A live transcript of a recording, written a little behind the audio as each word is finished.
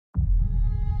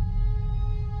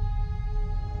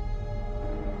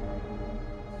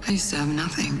I used to have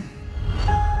nothing.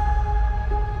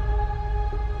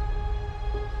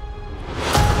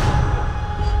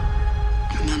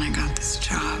 And then I got this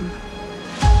job.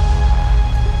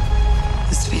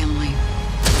 This family.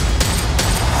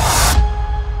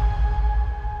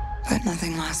 But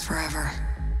nothing lasts forever.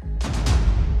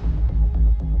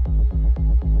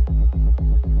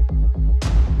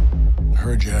 I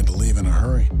heard you had to leave in a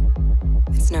hurry.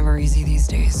 It's never easy these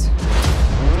days.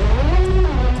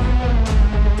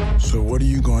 So what are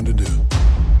you going to do?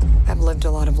 I've lived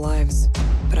a lot of lives,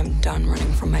 but I'm done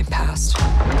running from my past.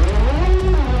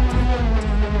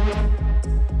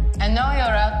 I know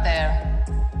you're out there.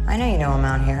 I know you know I'm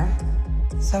out here.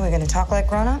 So we're gonna talk like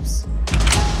grown-ups?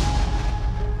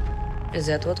 Is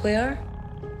that what we are?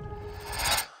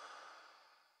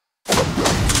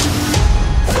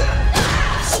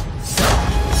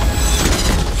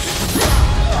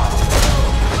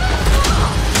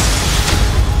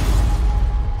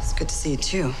 It's good to see you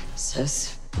too,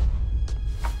 sis.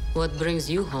 What brings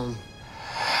you home?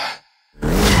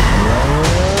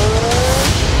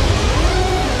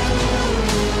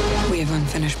 We have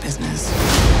unfinished business.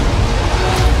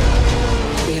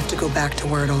 We have to go back to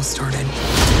where it all started.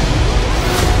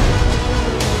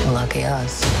 Lucky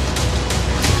us.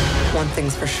 One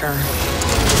thing's for sure.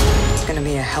 It's gonna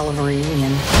be a hell of a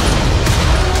reunion.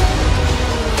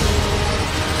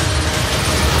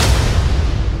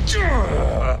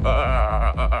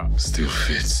 Still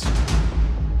fits.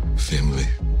 Family.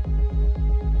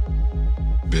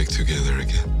 Back together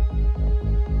again.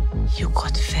 You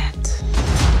got fat.